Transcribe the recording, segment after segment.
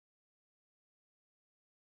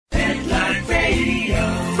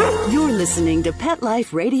listening to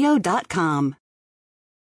PetLifeRadio.com.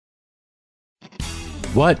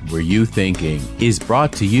 What Were You Thinking is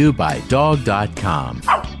brought to you by Dog.com.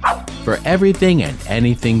 For everything and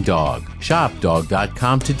anything dog, shop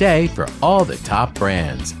Dog.com today for all the top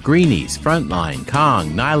brands. Greenies, Frontline,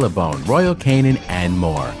 Kong, Nylabone, Royal Canin, and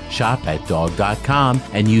more. Shop at Dog.com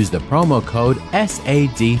and use the promo code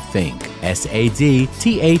SADTHINK,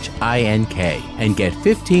 SADTHINK, and get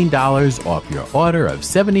 $15 off your order of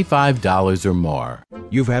 $75 or more.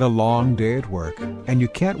 You've had a long day at work, and you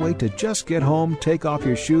can't wait to just get home, take off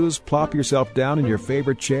your shoes, plop yourself down in your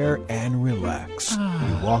favorite chair, and relax.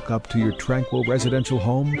 You walk up to your tranquil residential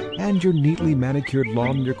home and your neatly manicured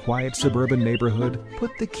lawn in your quiet suburban neighborhood,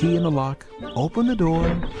 put the key in the lock, open the door,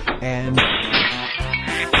 and...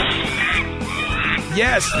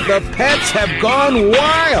 yes, the pets have gone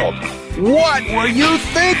wild! What were you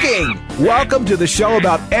thinking? Welcome to the show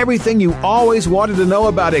about everything you always wanted to know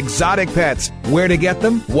about exotic pets, where to get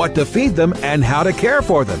them, what to feed them, and how to care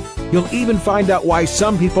for them. You'll even find out why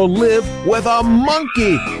some people live with a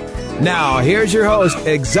monkey. Now, here's your host,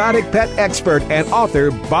 exotic pet expert and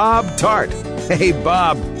author Bob Tart. Hey,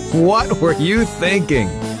 Bob, what were you thinking?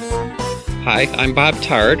 Hi, I'm Bob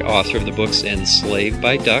Tart, author of the books Enslaved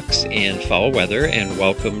by Ducks and Foul Weather, and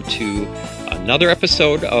welcome to another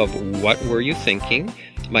episode of What Were You Thinking?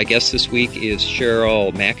 My guest this week is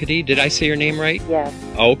Cheryl McAtee. Did I say your name right? Yes.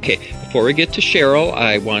 Okay. Before we get to Cheryl,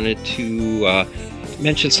 I wanted to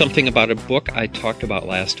mention something about a book I talked about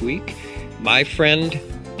last week. My friend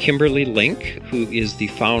Kimberly Link, who is the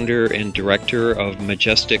founder and director of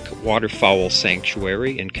Majestic Waterfowl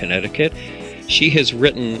Sanctuary in Connecticut, she has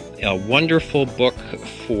written a wonderful book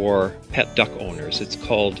for pet duck owners. It's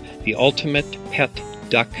called The Ultimate Pet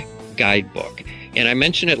Duck Guidebook. And I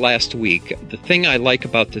mentioned it last week. The thing I like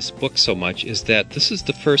about this book so much is that this is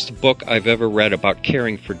the first book I've ever read about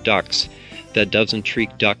caring for ducks that doesn't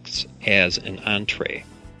treat ducks as an entree.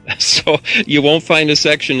 So you won't find a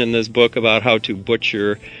section in this book about how to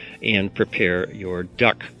butcher and prepare your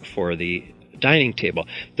duck for the dining table.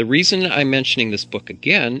 The reason I'm mentioning this book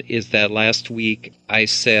again is that last week I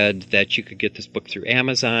said that you could get this book through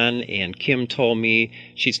Amazon, and Kim told me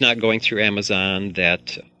she's not going through Amazon,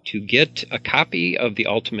 that to get a copy of the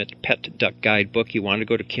Ultimate Pet Duck Guidebook, you want to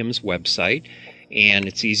go to Kim's website, and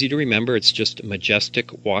it's easy to remember. It's just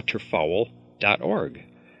majesticwaterfowl.org.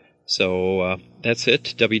 So that's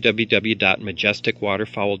it,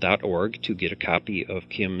 www.majesticwaterfowl.org, to get a copy of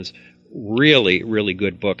Kim's really, really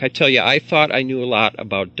good book. I tell you, I thought I knew a lot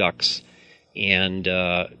about ducks, and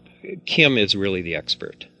Kim is really the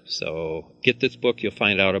expert. So get this book. You'll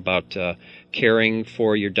find out about caring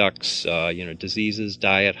for your ducks, diseases,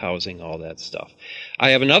 diet, housing, all that stuff. I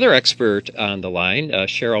have another expert on the line,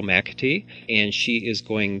 Cheryl McAtee, and she is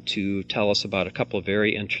going to tell us about a couple of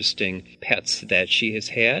very interesting pets that she has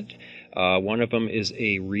had. One of them is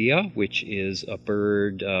a rhea, which is a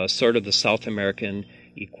bird, sort of the South American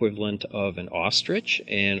equivalent of an ostrich,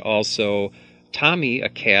 and also Tommy, a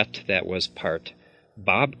cat that was part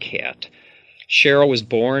bobcat. Cheryl was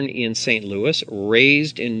born in St. Louis,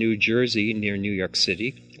 raised in New Jersey near New York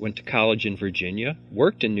City, went to college in Virginia,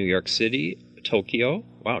 worked in New York City, Tokyo,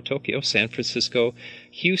 San Francisco,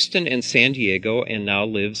 Houston, and San Diego, and now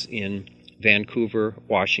lives in Vancouver,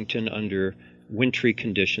 Washington under wintry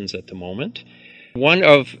conditions at the moment. One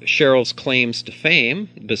of Cheryl's claims to fame,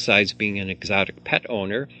 besides being an exotic pet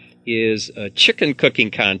owner, is a chicken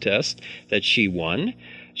cooking contest that she won.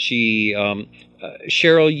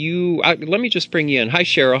 Cheryl, let me just bring you in. Hi,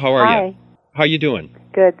 Cheryl. How are you? How are you doing?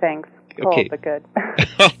 Good, thanks. Cold, okay. But good.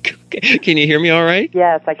 Okay. Can you hear me all right?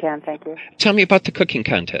 Yes, I can. Thank you. Tell me about the cooking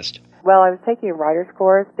contest. Well, I was taking a writer's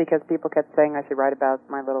course because people kept saying I should write about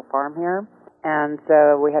my little farm here. And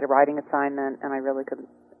so we had a writing assignment, and I really couldn't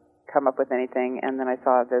come up with anything. And then I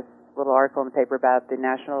saw this little article in the paper about the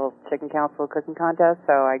National Chicken Council Cooking Contest,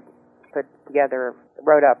 so I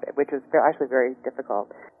wrote up, which was actually very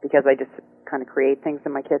difficult because I just kind of create things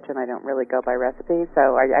in my kitchen. I don't really go by recipe.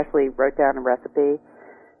 So I actually wrote down a recipe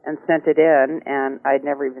and sent it in, and I'd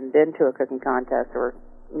never even been to a cooking contest or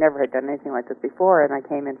never had done anything like this before, and I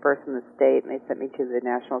came in first in the state, and they sent me to the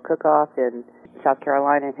National Cook-Off in South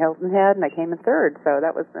Carolina in Hilton Head, and I came in third, so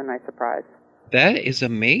that was a nice surprise. That is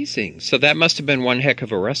amazing. So that must have been one heck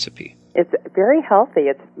of a recipe. It's very healthy.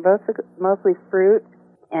 It's mostly fruit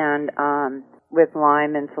and with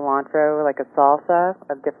lime and cilantro, like a salsa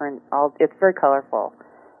of different. It's very colorful,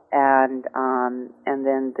 and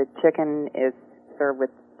then the chicken is served with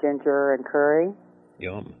ginger and curry.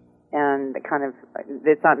 Yum. And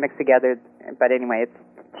it's not mixed together, but anyway, it's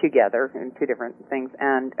together in two different things,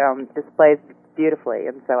 and displays beautifully.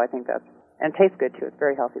 And so I think and it tastes good too. It's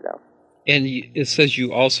very healthy though. And it says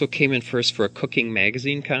you also came in first for a cooking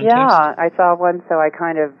magazine contest? Yeah, I saw one, so I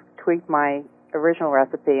kind of tweaked my original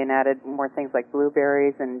recipe and added more things like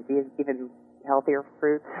blueberries and even healthier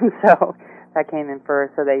fruits. So that came in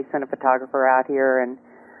first. So they sent a photographer out here and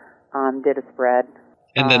did a spread.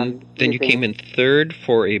 And then you came in third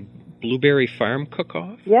for a blueberry farm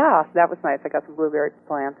cook-off? Yeah, that was nice. I got some blueberry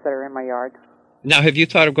plants that are in my yard. Now, have you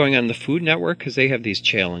thought of going on the Food Network? Because they have these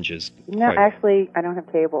challenges. No, actually, I don't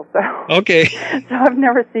have cable, so... Okay. So I've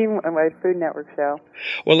never seen a Food Network show.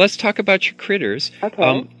 Well, let's talk about your critters.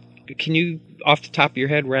 Okay. Can you, off the top of your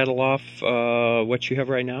head, rattle off what you have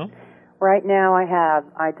right now? Right now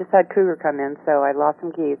I just had cougar come in, so I lost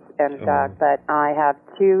some geese and duck, but I have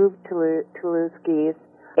 2 Toulouse geese,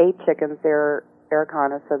 8 chickens, they're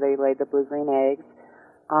Americana, so they lay the blue green eggs,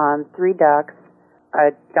 3 ducks,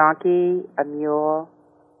 a donkey, a mule,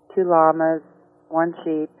 2 llamas, 1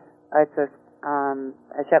 sheep, it's a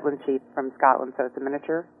Shetland sheep from Scotland, so it's a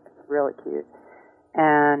miniature, it's really cute,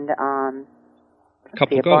 and a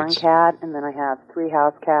barn cat, and then I have 3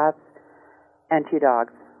 house cats and 2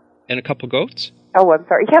 dogs. And a couple goats? Oh, I'm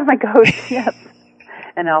sorry. Yeah, my goats, yes.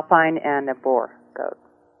 An alpine and a boar goat.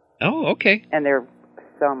 Oh, okay. And they're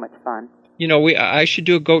so much fun. You know, I should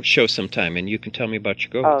do a goat show sometime, and you can tell me about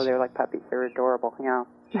your goats. Oh, they're like puppies. They're adorable, yeah.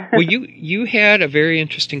 Well, you had a very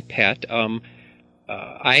interesting pet.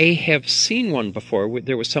 I have seen one before.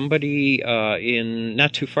 There was somebody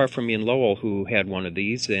not too far from me in Lowell who had one of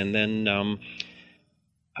these, and then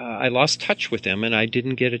I lost touch with them, and I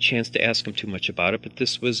didn't get a chance to ask them too much about it, but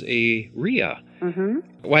this was a rhea. Mm-hmm.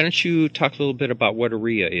 Why don't you talk a little bit about what a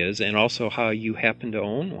rhea is, and also how you happen to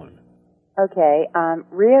own one? Okay.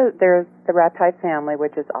 Rhea, there's the raptide family,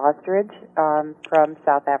 which is ostrich from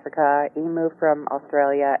South Africa, emu from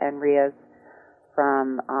Australia, and rheas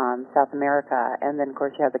from South America. And then, of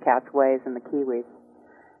course, you have the cassowaries and the kiwis.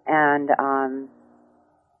 And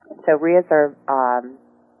so rheas are...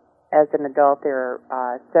 as an adult, they're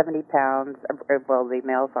 70 pounds, well, the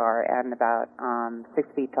males are, and about 6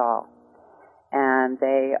 feet tall. And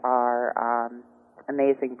they are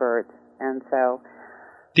amazing birds. And so...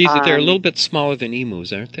 They're a little bit smaller than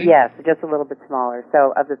emus, aren't they? Yes, just a little bit smaller.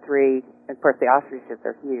 So of the 3, of course, the ostriches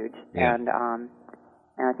are huge. Yeah. And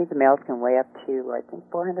I think the males can weigh up to,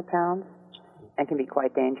 400 pounds and can be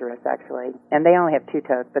quite dangerous, actually. And they only have 2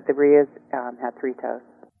 toes, but the rheas have 3 toes.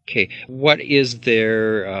 Okay. What is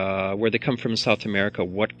their, where they come from in South America,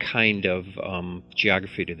 what kind of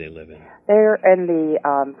geography do they live in? They're in the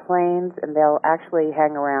plains, and they'll actually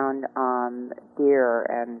hang around deer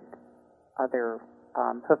and other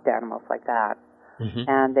hoofed animals like that. Mm-hmm.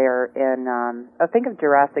 And they're in, think of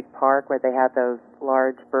Jurassic Park where they have those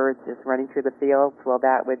large birds just running through the fields. Well,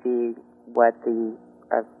 that would be what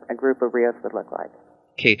a group of rheas would look like.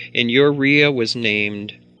 Okay. And your rhea was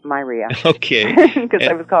named... My rhea. Okay. Because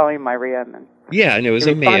I was calling him my rhea. And yeah, and it was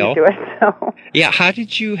a male. To it, so. Yeah, how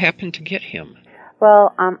did you happen to get him?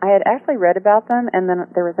 Well, I had actually read about them, and then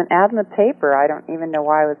there was an ad in the paper. I don't even know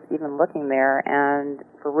why I was even looking there, and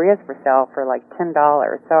for rheas for sale for like $10.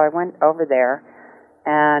 So I went over there,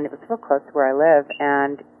 and it was real close to where I live,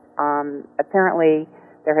 and apparently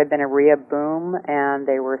there had been a rhea boom, and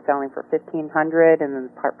they were selling for $1,500, and then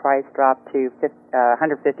the price dropped to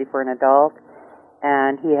 $150 for an adult.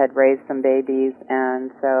 And he had raised some babies,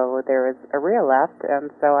 and so there was a rhea left,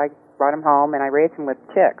 and so I brought him home, and I raised him with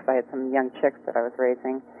chicks. I had some young chicks that I was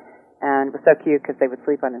raising, and it was so cute because they would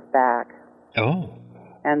sleep on his back. Oh.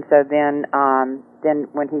 And so then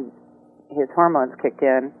when his hormones kicked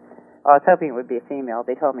in, well, I was hoping it would be a female.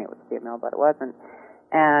 They told me it was a female, but it wasn't.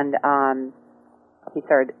 And he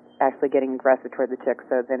started actually getting aggressive toward the chicks,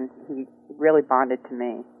 so then he really bonded to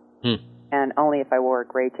me, and only if I wore a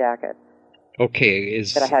gray jacket. Okay,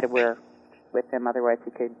 that I had to wear with him, otherwise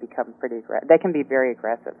he could become pretty aggressive. They can be very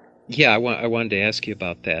aggressive. Yeah, I wanted to ask you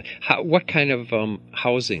about that. What kind of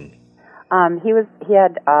housing? He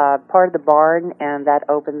had part of the barn, and that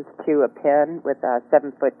opens to a pen with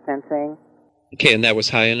 7-foot fencing. Okay, and that was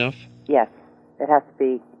high enough? Yes, it has to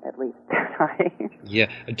be at least that high. Yeah.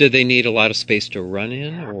 Do they need a lot of space to run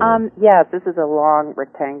in? Or? Yes, this is a long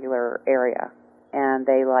rectangular area. And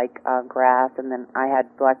they like grass, and then I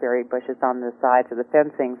had blackberry bushes on the sides of the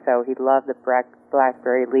fencing, so he loved the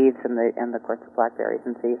blackberry leaves and of course the blackberries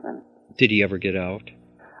in season. Did he ever get out?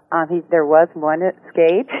 There was one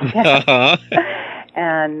escape, Uh-huh.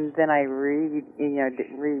 And then I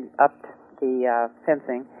re-upped the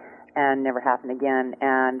fencing, and never happened again.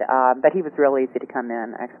 And but he was real easy to come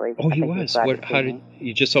in, actually. Oh, he was. How did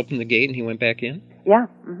you just open the gate and he went back in? Yeah,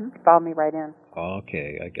 followed me right in.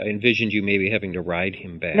 Okay, I envisioned you maybe having to ride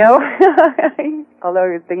him back. No, although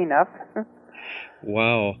he was big enough.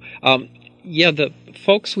 Wow. Yeah, the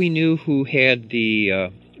folks we knew who had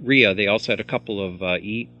the Rhea, they also had a couple of,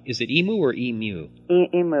 is it emu or emu?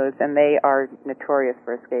 Emus, and they are notorious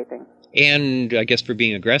for escaping. And I guess for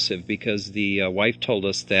being aggressive, because the wife told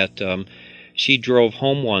us that she drove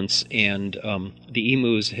home once and the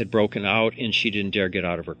emus had broken out and she didn't dare get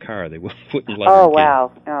out of her car. They wouldn't let her Oh, get.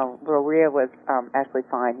 wow. Oh, well, Rhea was actually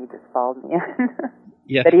fine. He just followed me in.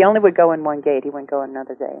 Yeah. But he only would go in one gate. He wouldn't go in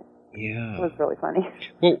another gate. Yeah. It was really funny.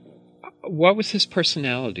 Well, what was his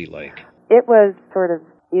personality like? It was sort of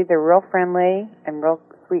either real friendly and real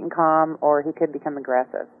sweet and calm, or he could become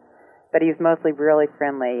aggressive. But he was mostly really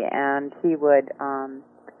friendly, and he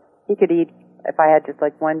could eat, if I had just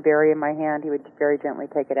like one berry in my hand, he would very gently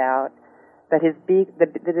take it out. But his beak,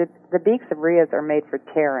 the beaks of Rheas are made for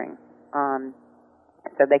tearing,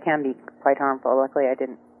 so they can be quite harmful. Luckily, I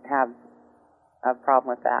didn't have a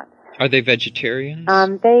problem with that. Are they vegetarians?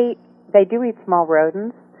 They do eat small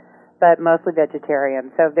rodents, but mostly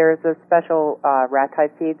vegetarian. So there's a special rat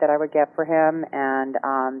type feed that I would get for him, and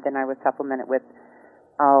then I would supplement it with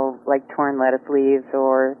like torn lettuce leaves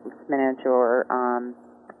or spinach or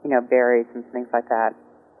berries and things like that,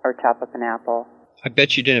 or chop up an apple. I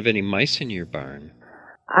bet you didn't have any mice in your barn.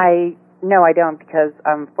 No, I don't, because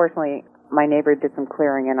unfortunately my neighbor did some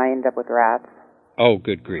clearing and I ended up with rats. Oh,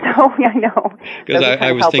 good grief! Oh, yeah, I know. Because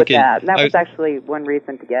I was thinking with that was actually one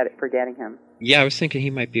reason for getting him. Yeah, I was thinking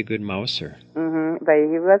he might be a good mouser. Mm-hmm. But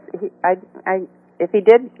he was. If he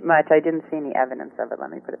did much, I didn't see any evidence of it.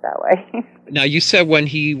 Let me put it that way. Now, you said when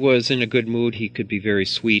he was in a good mood, he could be very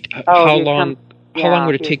sweet. Oh, how long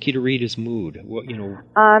would it take you to read his mood? What,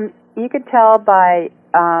 you could tell by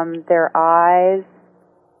their eyes,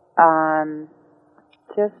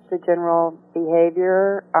 just the general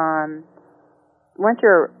behavior. Once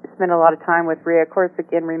you spend a lot of time with Rhea, of course,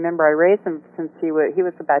 again, remember, I raised him since he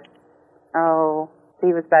was about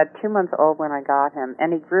 2 months old when I got him,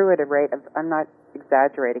 and he grew at a rate of, I'm not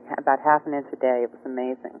exaggerating, about half an inch a day. It was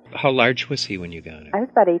amazing. How large was he when you got him? I was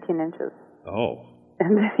about 18 inches. Oh.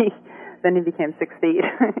 And then he became 6 feet.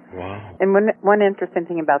 Wow. And one interesting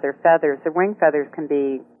thing about their feathers, their wing feathers can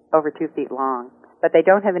be over 2 feet long, but they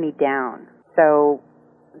don't have any down. So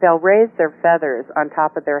they'll raise their feathers on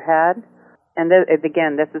top of their head, and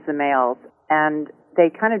again, this is the males, and they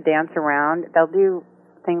kind of dance around. They'll do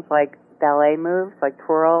things like ballet moves, like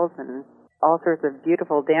twirls, and all sorts of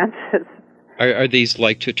beautiful dances. Are these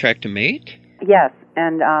like to attract a mate? Yes,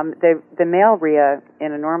 and the male Rhea,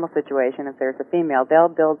 in a normal situation, if there's a female, they'll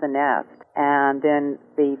build the nest, and then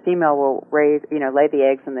the female will lay the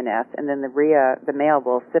eggs in the nest, and then the male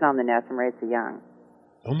will sit on the nest and raise the young.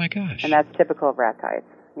 Oh my gosh! And that's typical of rat types.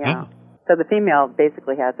 Yeah. Oh. So the female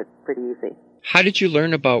basically has it pretty easy. How did you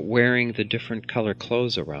learn about wearing the different color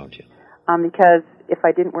clothes around you? Because if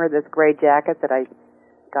I didn't wear this gray jacket that I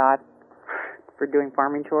got for doing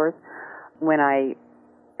farming chores, I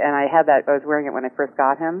was wearing it when I first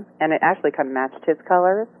got him, and it actually kind of matched his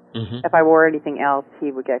colors. Mm-hmm. If I wore anything else,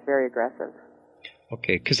 he would get very aggressive.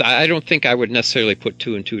 Okay, because I don't think I would necessarily put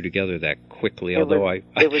two and two together that quickly, it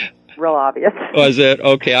was real obvious. Was it?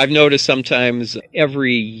 Okay, I've noticed sometimes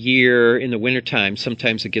every year in the wintertime,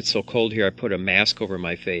 sometimes it gets so cold here, I put a mask over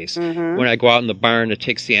my face. Mm-hmm. When I go out in the barn, it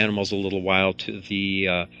takes the animals a little while to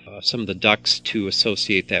some of the ducks to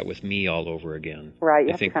associate that with me all over again. Right,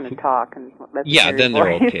 you have to kind of talk. And then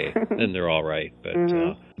they're okay. Then they're all right. But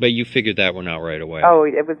mm-hmm. But you figured that one out right away. Oh,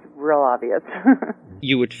 it was real obvious.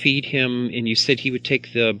 You would feed him, and you said he would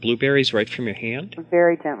take the blueberries right from your hand?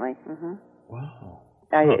 Very gently. Mm-hmm. Wow.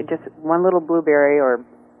 Just one little blueberry or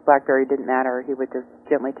blackberry didn't matter. He would just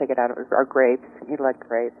gently take it out. Or grapes. He liked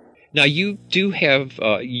grapes. Now, you do have,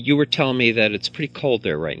 you were telling me that it's pretty cold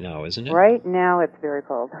there right now, isn't it? Right now it's very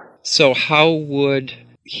cold. So how would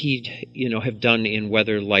he, have done in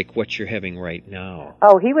weather like what you're having right now?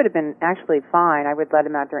 Oh, he would have been actually fine. I would let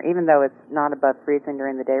him out even though it's not above freezing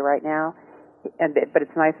during the day right now. But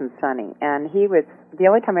it's nice and sunny. And the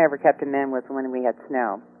only time I ever kept him in was when we had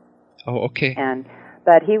snow. Oh, okay.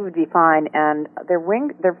 But he would be fine, and their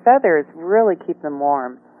feathers really keep them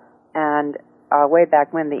warm. And way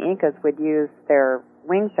back when, the Incas would use their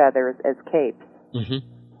wing feathers as capes, mm-hmm.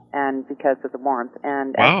 and because of the warmth.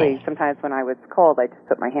 And actually, sometimes when I was cold, I just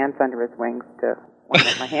put my hands under his wings to warm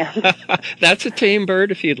up my hands. That's a tame bird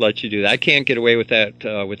if he'd let you do that. I can't get away with that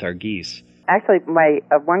with our geese. Actually, my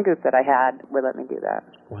one goose that I had would let me do that.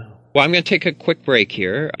 Wow. Well, I'm going to take a quick break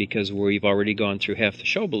here because we've already gone through half the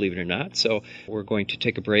show, believe it or not. So we're going to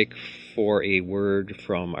take a break for a word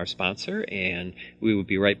from our sponsor, and we will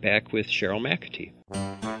be right back with Cheryl McAtee.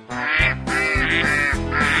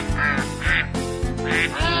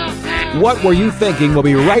 What Were You Thinking? We'll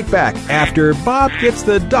be right back after Bob gets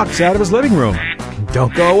the ducks out of his living room.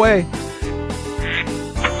 Don't go away.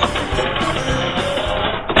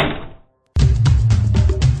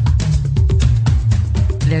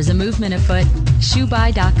 There's a movement afoot,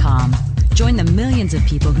 ShoeBuy.com. Join the millions of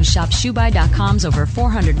people who shop ShoeBuy.com's over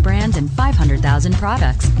 400 brands and 500,000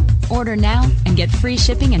 products. Order now and get free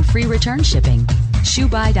shipping and free return shipping.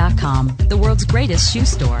 ShoeBuy.com, the world's greatest shoe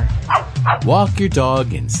store. Walk your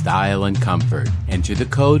dog in style and comfort. Enter the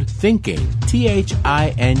code THINKING, THINKING,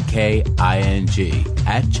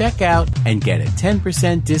 at checkout and get a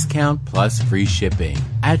 10% discount plus free shipping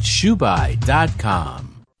at ShoeBuy.com.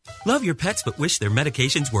 Love your pets but wish their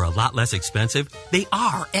medications were a lot less expensive? They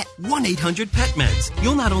are at 1-800-PET-MEDS.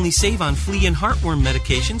 You'll not only save on flea and heartworm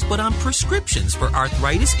medications, but on prescriptions for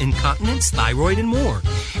arthritis, incontinence, thyroid, and more.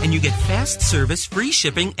 And you get fast service, free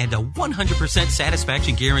shipping, and a 100%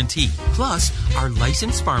 satisfaction guarantee. Plus, our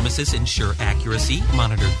licensed pharmacists ensure accuracy,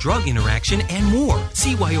 monitor drug interaction, and more.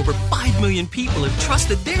 See why over 5 million people have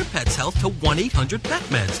trusted their pet's health to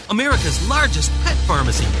 1-800-PET-MEDS, America's largest pet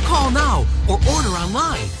pharmacy. Call now or order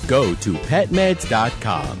online. Go to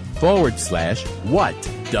petmeds.com/what, WHAT,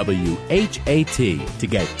 to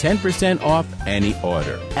get 10% off any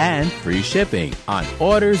order and free shipping on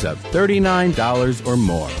orders of $39 or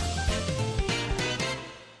more.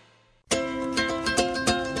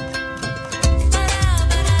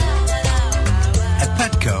 At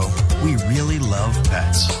Petco, we really love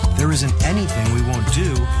pets. There isn't anything we won't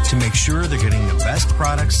do to make sure they're getting the best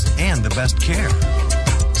products and the best care.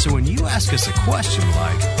 So when you ask us a question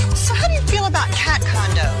like, so how do you feel about cat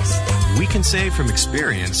condos? We can say from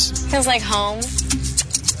experience, feels like home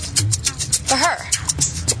for her.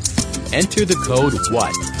 Enter the code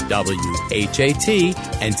WHAT, WHAT,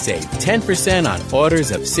 and save 10% on orders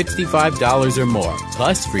of $65 or more,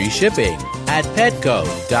 plus free shipping at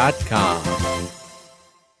petco.com.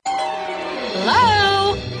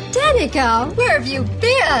 Hello? Danica, where have you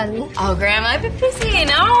been? Oh, Grandma, I've been busy,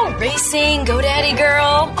 racing, GoDaddy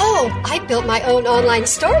girl. Oh, I built my own online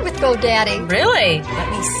store with GoDaddy. Really? Let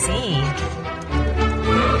me see.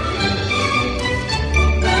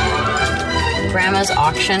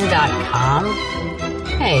 Grandma'sAuction.com.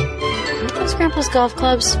 Hey, aren't those Grandpa's golf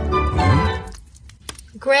clubs?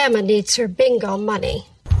 Grandma needs her bingo money.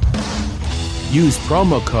 Use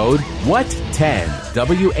promo code WHAT10,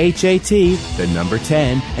 WHAT, the number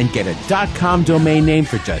 10, and get a .com domain name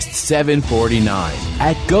for just $7.49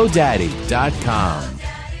 at GoDaddy.com.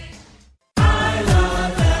 I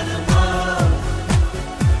love animals.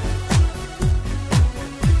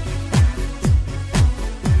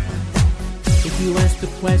 If you ask the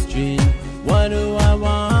question, what do I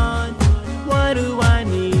want? What do I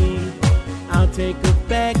need? I'll take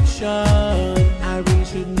affection. I really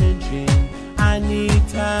should mention I need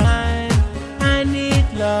time, I need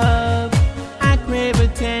love, I crave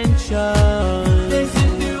attention. This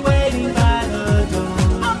is the waiting by the door,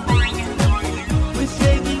 with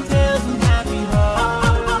shaking tails and happy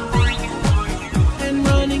hearts, and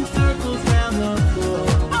running circles round the floor.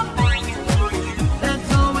 That's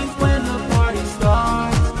always when the party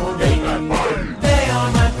starts for me. They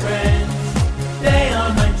are my friends, they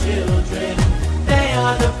are my children, they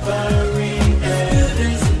are the furry.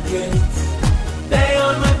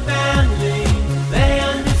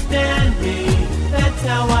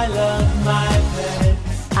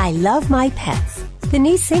 I Love My Pets, the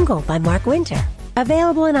new single by Mark Winter,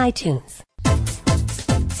 available in iTunes.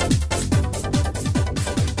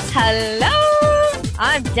 Hello,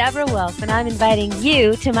 I'm Deborah Wolf, and I'm inviting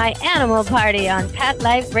you to my animal party on Pet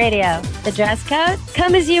Life Radio. The dress code?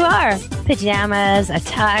 Come as you are. Pajamas, a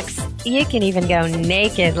tux. You can even go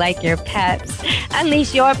naked like your pets.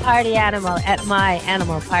 Unleash your party animal at my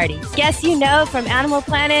animal party. Guests you know from Animal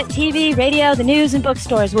Planet, TV, radio, the news, and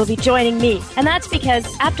bookstores will be joining me. And that's because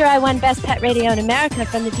after I won Best Pet Radio in America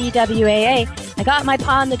from the DWAA, I got my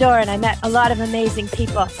paw in the door and I met a lot of amazing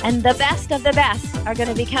people. And the best of the best are going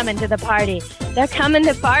to be coming to the party. They're coming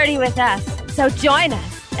to party with us. So join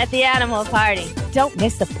us at the animal party. Don't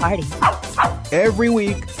miss the party. Every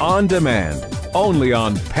week on demand, only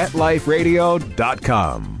on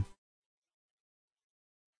PetLifeRadio.com.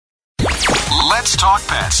 Let's talk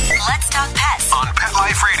pets. Let's talk pets On Pet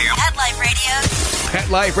Life Radio. Pet Life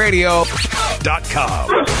Radio.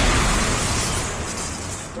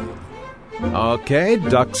 PetLifeRadio.com. Okay,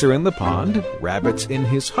 ducks are in the pond, rabbits in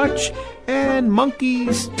his hutch, and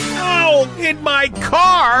monkeys... Ow! In my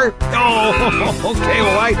car! Oh, okay,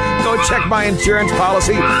 well, I go check my insurance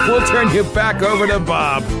policy. We'll turn you back over to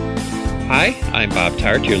Bob. Hi, I'm Bob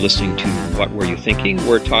Tart. You're listening to What Were You Thinking?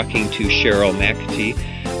 We're talking to Cheryl McAtee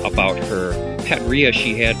about her pet Rhea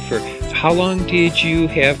she had for... How long did you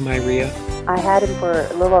have my Rhea? I had him for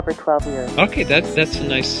a little over 12 years. Okay, that's a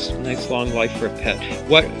nice long life for a pet.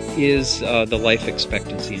 What is the life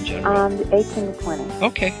expectancy in general? 18 to 20.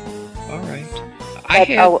 Okay, all right.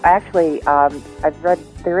 Actually, I've read,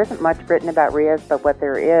 there isn't much written about Rheas, but what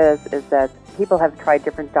there is that people have tried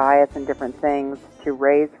different diets and different things to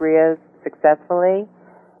raise Rheas successfully.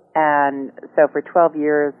 And so for 12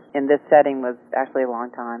 years in this setting was actually a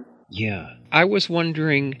long time. Yeah. I was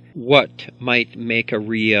wondering what might make a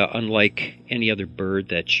Rhea unlike any other bird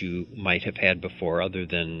that you might have had before, other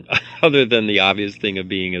than the obvious thing of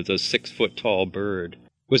being as a 6-foot-tall bird.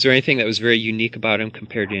 Was there anything that was very unique about him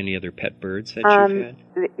compared to any other pet birds that you've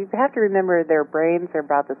had? You have to remember their brains are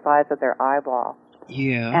about the size of their eyeball.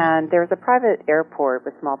 Yeah. And there was a private airport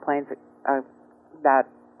with small planes about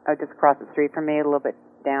just across the street from me, a little bit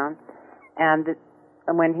down. And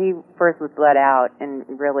when he first was let out and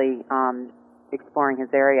really exploring his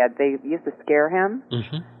area, they used to scare him.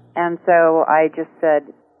 Mm-hmm. And so I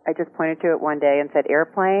just pointed to it one day and said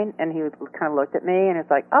airplane, and he kind of looked at me and was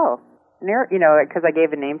like, oh, because I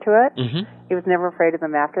gave a name to it. Mm-hmm. He was never afraid of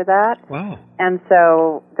them after that. Wow. And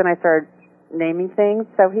so then I started naming things.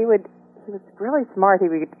 So he was really smart.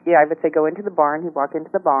 I would say go into the barn. He'd walk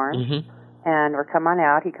into the barn. Mm-hmm. Or come on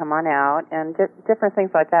out, he'd come on out, and different things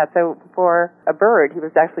like that. So for a bird, he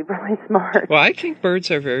was actually really smart. Well, I think birds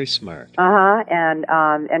are very smart.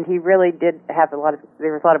 And he really did have there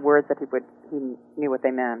was a lot of words that he knew what they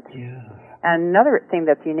meant. Yeah. And another thing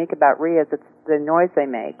that's unique about Rheas, it's the noise they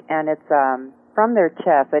make, and it's from their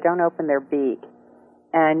chest. They don't open their beak,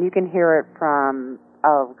 and you can hear it from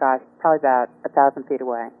probably about 1,000 feet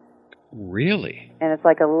away. Really? And it's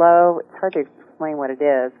like a low. It's hard to explain what it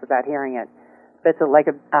is without hearing it, but it's like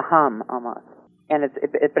a hum almost, and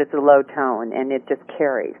but it's a low tone, and it just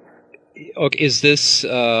carries. Okay, is this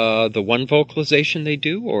the one vocalization they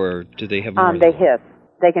do, or do they have more? They hiss.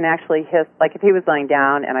 They can actually hiss. Like if he was lying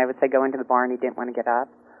down, and I would say go into the barn, he didn't want to get up.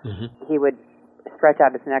 Mm-hmm. He would stretch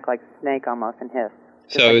out his neck like a snake almost and hiss.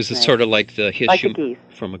 So like is it sort of like the hiss like a geese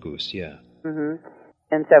from a goose? Yeah. Mm-hmm.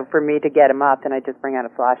 And so for me to get him up, then I just bring out a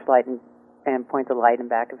flashlight and point the light in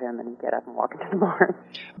back of him, and he'd get up and walk into the barn.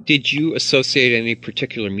 Did you associate any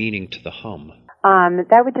particular meaning to the hum?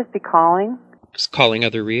 That would just be calling. Just calling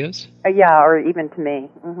other Rheas? Yeah, or even to me.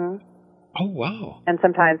 Mm-hmm. Oh, wow. And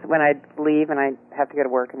sometimes when I'd leave and I'd have to go to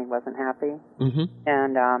work and he wasn't happy, mm-hmm.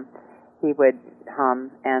 and he would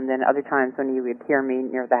hum, and then other times when he would hear me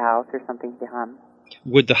near the house or something, he'd hum.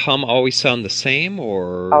 Would the hum always sound the same,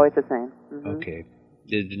 or...? Always the same. Mm-hmm. Okay.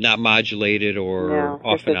 Not modulated or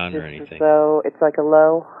off and on or anything? So it's like a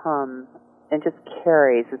low hum, and just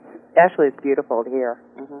carries. It's beautiful to hear.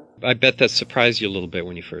 Mm-hmm. I bet that surprised you a little bit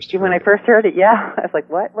when you first heard it. When I first heard it, yeah. I was like,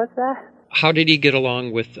 what? What's that? How did he get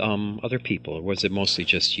along with other people, or was it mostly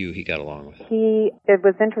just you he got along with? It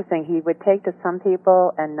was interesting. He would take to some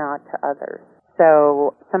people and not to others.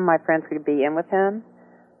 So some of my friends could be in with him,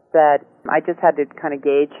 but I just had to kind of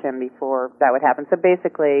gauge him before that would happen. So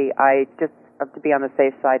basically, I just to be on the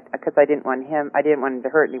safe side, because I didn't want him to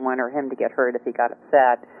hurt anyone or him to get hurt if he got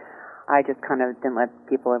upset. I just kind of didn't let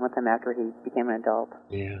people in with him after he became an adult.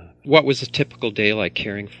 Yeah. What was a typical day like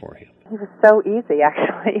caring for him? He was so easy,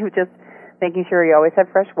 actually. He was just making sure he always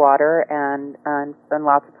had fresh water and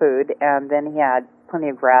lots of food, and then he had plenty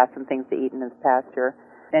of grass and things to eat in his pasture,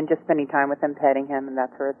 and just spending time with him, petting him, and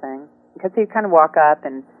that sort of thing. Because he'd kind of walk up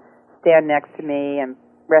and stand next to me and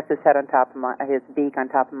rest his head on top of his beak on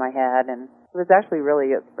top of my head, and it was actually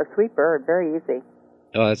really a sweet bird, very easy.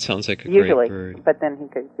 Oh, that sounds like a Usually, great bird. But then he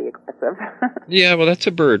could be aggressive. Yeah, well, that's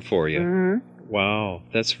a bird for you. Mm-hmm. Wow,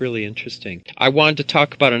 that's really interesting. I wanted to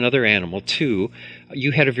talk about another animal, too.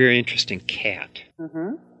 You had a very interesting cat.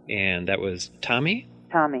 Mm-hmm. And that was Tommy?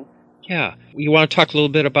 Tommy. Yeah. You want to talk a little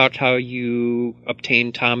bit about how you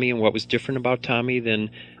obtained Tommy and what was different about Tommy than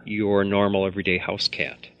your normal everyday house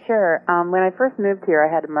cat? Sure. When I first moved here,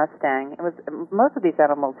 I had a Mustang. Most of these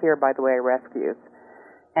animals here, by the way, are rescues.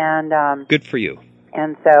 And good for you.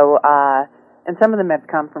 And so, and some of them have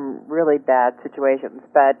come from really bad situations.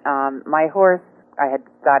 But my horse, I had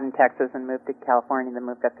got in Texas and moved to California, then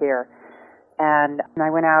moved up here. And I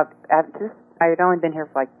went out. I had only been here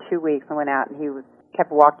for like 2 weeks. I went out, and he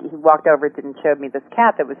walked over and showed me this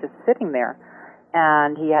cat that was just sitting there,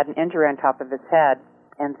 and he had an injury on top of his head.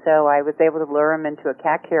 And so I was able to lure him into a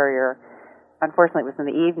cat carrier. Unfortunately, it was in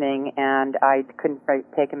the evening, and I couldn't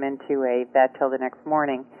take him into a vet till the next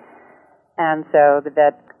morning. And so the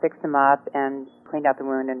vet fixed him up and cleaned out the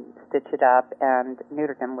wound and stitched it up and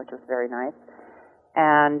neutered him, which was very nice.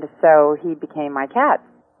 And so he became my cat.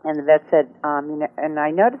 And the vet said, and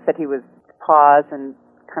I noticed that he was paws and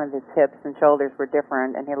kind of his hips and shoulders were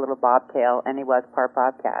different, and he had a little bobtail, and he was part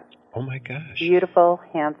bobcat. Oh my gosh! Beautiful,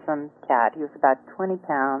 handsome cat. He was about 20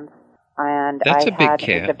 pounds, and That's a big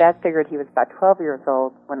cat. The vet figured he was about 12 years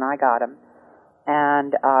old when I got him,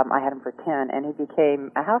 and I had him for 10, and he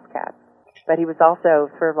became a house cat. But he was also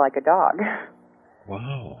sort of like a dog.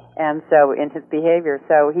 Wow. And so in his behavior,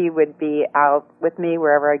 so he would be out with me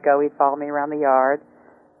wherever I go. He'd follow me around the yard.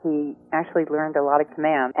 He actually learned a lot of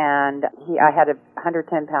commands. And I had a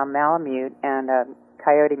 110-pound Malamute and a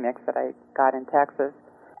Coyote mix that I got in Texas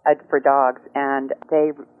for dogs. And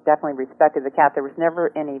they definitely respected the cat. There was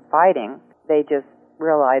never any fighting. They just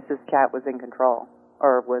realized this cat was in control,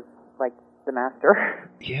 or was like the master.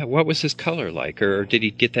 Yeah, what was his color like? Or did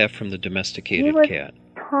he get that from the domesticated cat?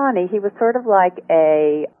 Tawny. He was sort of like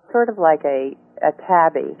a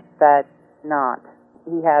tabby, but not.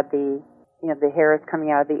 He had the hairs coming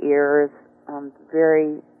out of the ears,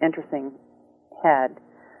 very interesting head,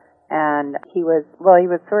 and he was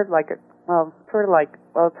sort of like it's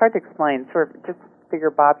hard to explain. Sort of just figure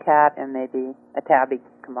bobcat and maybe a tabby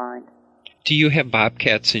combined. Do you have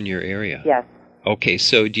bobcats in your area? Yes. Okay,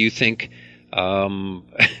 so do you think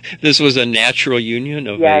this was a natural union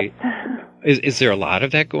of yes. Is there a lot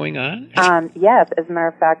of that going on? Yes. As a matter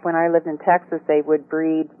of fact, when I lived in Texas, they would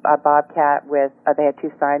breed a bobcat with. They had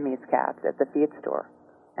 2 Siamese cats at the feed store,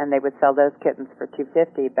 and they would sell those kittens for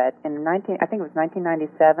 $250. But in I think it was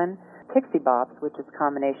 1997, Pixie Bobs, which is a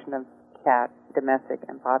combination of cat, domestic,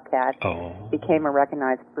 and bobcat, became a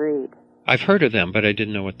recognized breed. I've heard of them, but I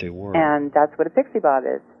didn't know what they were. And that's what a Pixie Bob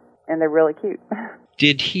is, and they're really cute.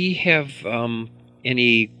 Did he have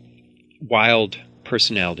any wild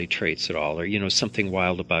personality traits at all, or something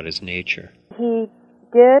wild about his nature? He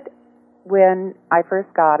did when I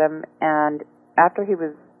first got him, and after he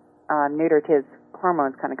was neutered, his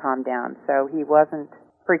hormones kind of calmed down. So he wasn't,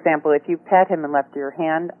 for example, if you pet him and left your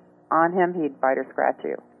hand on him, he'd bite or scratch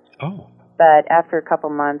you. Oh. But after a couple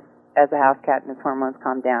months as a house cat and his hormones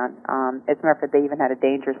calmed down, as a matter of fact, they even had a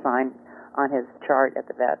danger sign on his chart at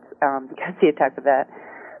the vet's because he attacked the vet.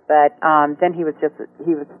 But then he was just the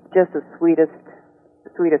sweetest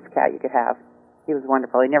cat you could have. He was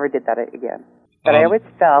wonderful. He never did that again. But I always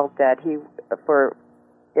felt that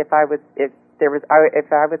if I was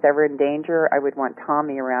ever in danger, I would want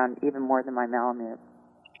Tommy around even more than my Malamute.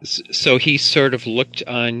 So he sort of looked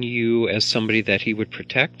on you as somebody that he would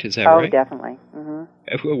protect, is that right? Oh, definitely.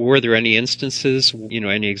 Mm-hmm. Were there any instances,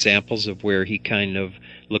 any examples of where he kind of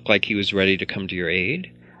looked like he was ready to come to your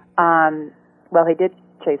aid? Well, he did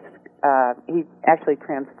chase, he actually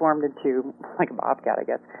transformed into like a bobcat, I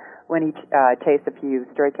guess, when he chased a few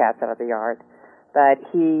stray cats out of the yard. But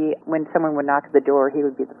when someone would knock at the door, he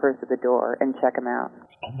would be the first at the door and check them out.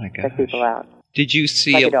 Oh my gosh. Check people out. Did you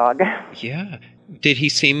see like a dog? Yeah. Did he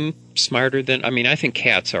seem smarter than? I think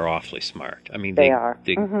cats are awfully smart. They are.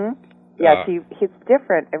 Yes, he's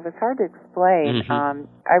different. It was hard to explain. Mm-hmm.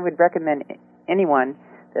 I would recommend anyone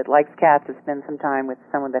that likes cats to spend some time with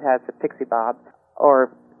someone that has a Pixie Bob,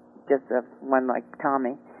 or just one like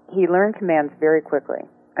Tommy. He learned commands very quickly.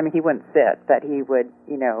 He wouldn't sit, but he would,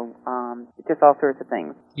 just all sorts of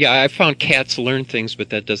things. Yeah, I found cats learn things, but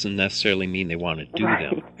that doesn't necessarily mean they want to do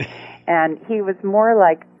them. And he was more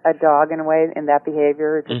like a dog in a way in that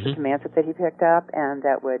behavior, just the commands that he picked up, and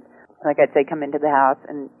that would, like I'd say, come into the house,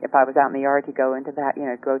 and if I was out in the yard, he'd go into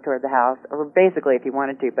go toward the house, or basically if he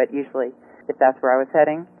wanted to, but usually if that's where I was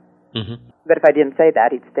heading. Mm-hmm. But if I didn't say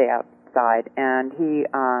that, he'd stay outside, and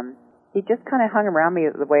he just kind of hung around me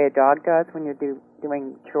the way a dog does when you're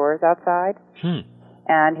doing chores outside.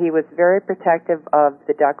 And he was very protective of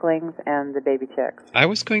the ducklings and the baby chicks. I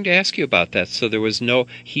was going to ask you about that. So there was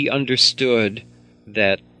he understood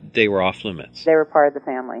that they were off limits. They were part of the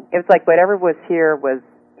family. It was like whatever was here was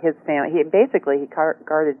his family. He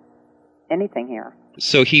guarded anything here.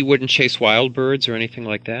 So he wouldn't chase wild birds or anything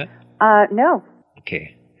like that? No.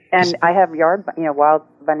 Okay. And I have wild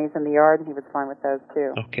bunnies in the yard, and he was fine with those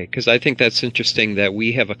too. Okay, because I think that's interesting that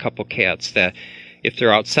we have a couple cats that if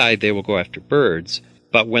they're outside, they will go after birds.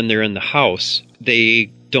 But when they're in the house,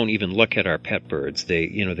 they don't even look at our pet birds. They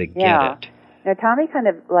get it. Now, Tommy kind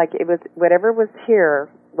of it was whatever was here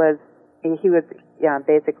he was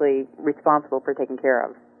basically responsible for taking care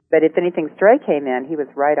of. But if anything stray came in, he was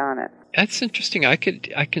right on it. That's interesting. I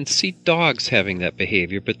can see dogs having that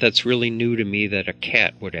behavior, but that's really new to me that a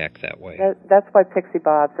cat would act that way. That's why Pixie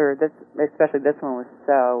Bobs, especially this one, was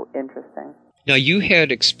so interesting. Now, you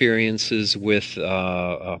had experiences with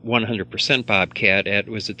 100% Bobcat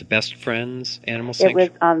was it the Best Friends Animal Sanctuary?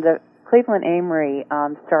 It was the Cleveland Amory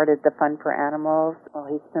started the Fun for Animals. Well,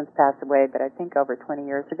 he's since passed away, but I think over 20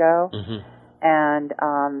 years ago. Mm-hmm. And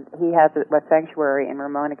he has a sanctuary in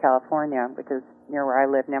Ramona, California, which is near where I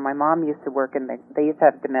live. Now, my mom used to work they used to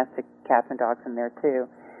have domestic cats and dogs in there, too.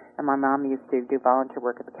 And my mom used to do volunteer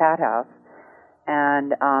work at the cat house.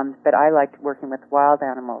 And but I liked working with wild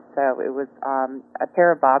animals. So it was a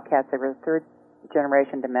pair of bobcats. They were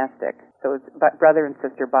third-generation domestic. So it was brother and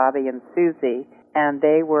sister Bobby and Susie. And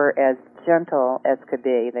they were as gentle as could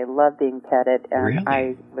be. They loved being petted. And really?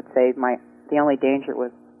 I would say the only danger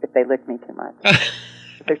was if they licked me too much.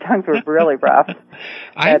 Their tongues were really rough.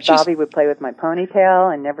 Bobby would play with my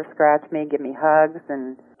ponytail and never scratch me, give me hugs,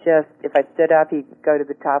 and just, if I stood up, he'd go to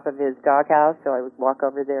the top of his doghouse, so I would walk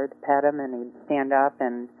over there to pet him, and he'd stand up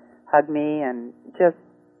and hug me, and just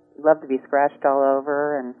loved to be scratched all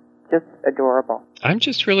over, and just adorable. I'm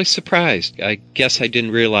just really surprised. I guess I didn't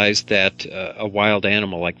realize that a wild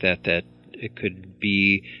animal like that it could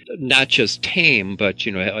be not just tame, but,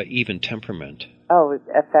 even temperament. Oh,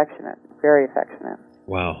 affectionate. Very affectionate.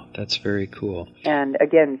 Wow, that's very cool. And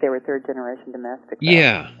again, they were third-generation domestic.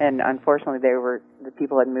 Yeah. And unfortunately, the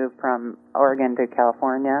people had moved from Oregon to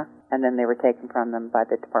California, and then they were taken from them by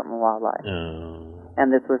the Department of Wildlife. Oh.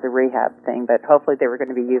 And this was a rehab thing, but hopefully they were going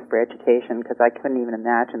to be used for education, because I couldn't even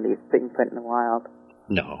imagine these being put in the wild.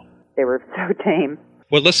 No. They were so tame.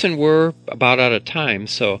 Well, listen, we're about out of time,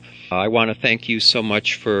 so I want to thank you so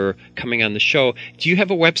much for coming on the show. Do you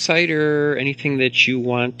have a website or anything that you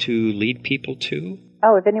want to lead people to?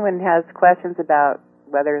 Oh, if anyone has questions about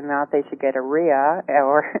whether or not they should get a RIA,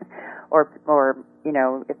 or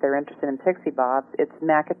if they're interested in Pixie Bobs, it's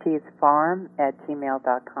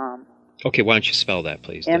McAteesFarm@gmail.com. Okay, why don't you spell that,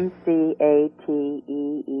 please?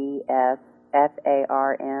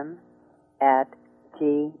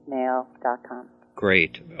 McAteesFarm@gmail.com.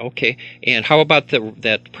 Great. Okay. And how about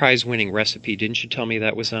that prize-winning recipe? Didn't you tell me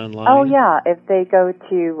that was online? Oh, yeah. If they go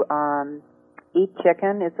to Eat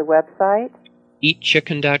Chicken is the website.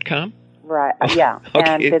 EatChicken.com? Right. Yeah. Okay.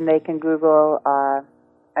 And then they can Google, I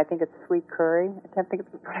think it's sweet curry. I can't think of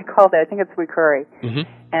what I called it. I think it's sweet curry. Mm-hmm.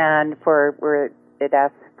 And where it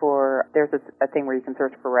asks for, there's a thing where you can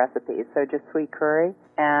search for recipes. So just sweet curry,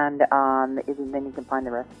 and then you can find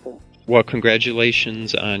the recipe. Well,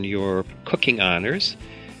 congratulations on your cooking honors.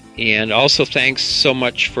 And also thanks so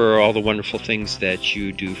much for all the wonderful things that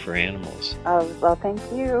you do for animals. Oh, well, thank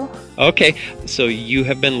you. Okay, so you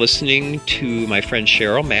have been listening to my friend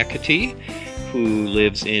Cheryl McAtee, who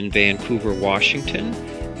lives in Vancouver, Washington.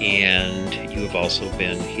 And you have also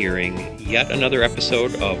been hearing yet another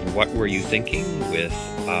episode of What Were You Thinking with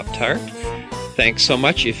Bob Tart. Thanks so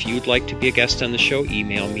much. If you'd like to be a guest on the show,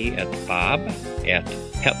 email me at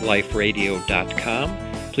bob@petliferadio.com.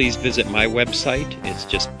 Please visit my website. It's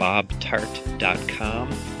just bobtarte.com,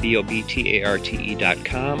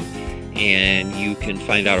 BOBTARTE.com. And you can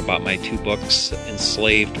find out about my two books,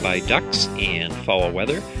 Enslaved by Ducks and Foul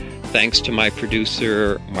Weather. Thanks to my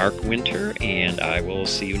producer, Mark Winter, and I will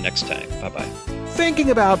see you next time. Bye-bye. Thinking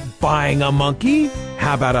about buying a monkey?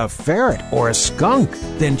 How about a ferret or a skunk?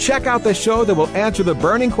 Then check out the show that will answer the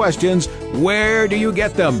burning questions. Where do you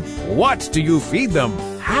get them? What do you feed them?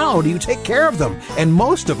 How do you take care of them? And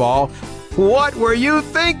most of all, what were you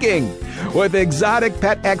thinking? With exotic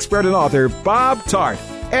pet expert and author Bob Tart.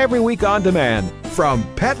 Every week on demand from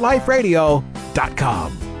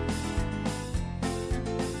PetLifeRadio.com.